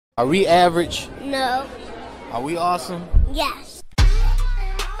Are we average? No. Are we awesome? Yes.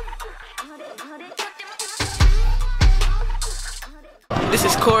 This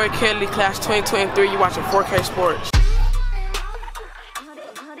is Corey Kelly, class 2023. You watching 4K Sports.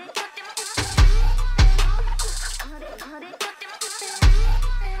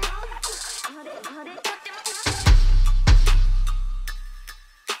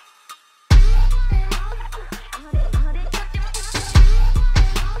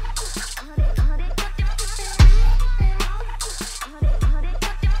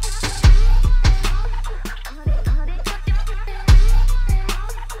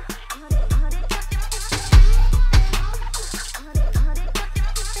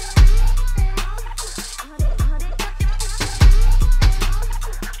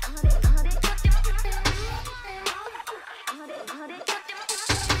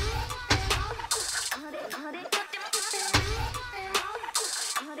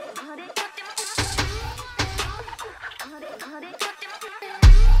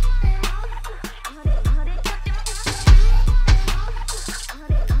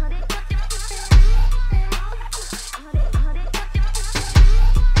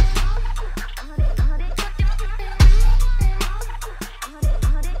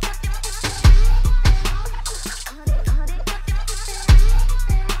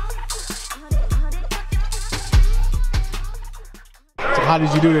 How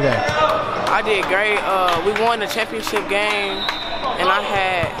did you do today? I did great. We won the championship game, and I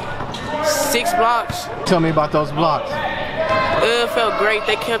had 6 blocks. Tell me about those blocks. It felt great.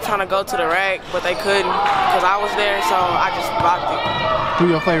 They kept trying to go to the rack, but they couldn't because I was there, so I just blocked it.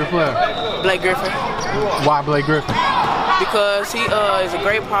 Who's your favorite player? Blake Griffin. Why Blake Griffin? Because he is a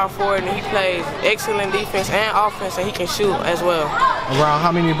great power forward, and he plays excellent defense and offense, and he can shoot as well. Around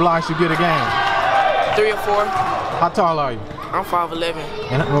how many blocks you get a game? 3 or 4. How tall are you? I'm 5'11".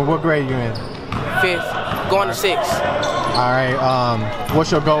 And what grade you in? 5th, going to 6th. All right.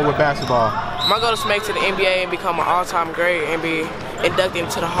 What's your goal with basketball? My goal is to make it to the NBA and become an all-time great and be inducted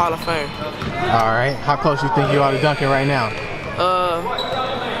into the Hall of Fame. All right. How close you think you are to dunking right now?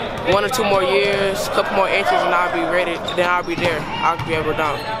 1 or 2 more years, a couple more inches, and I'll be ready. Then I'll be there. I'll be able to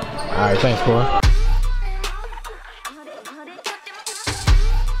dunk. All right. Thanks, Corey.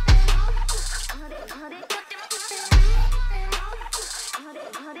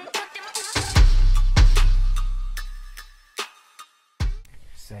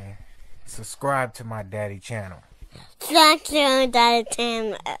 Say, subscribe to my daddy channel. Subscribe to my daddy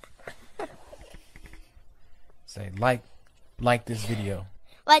channel. Say, like this video.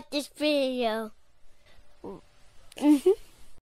 Like this video.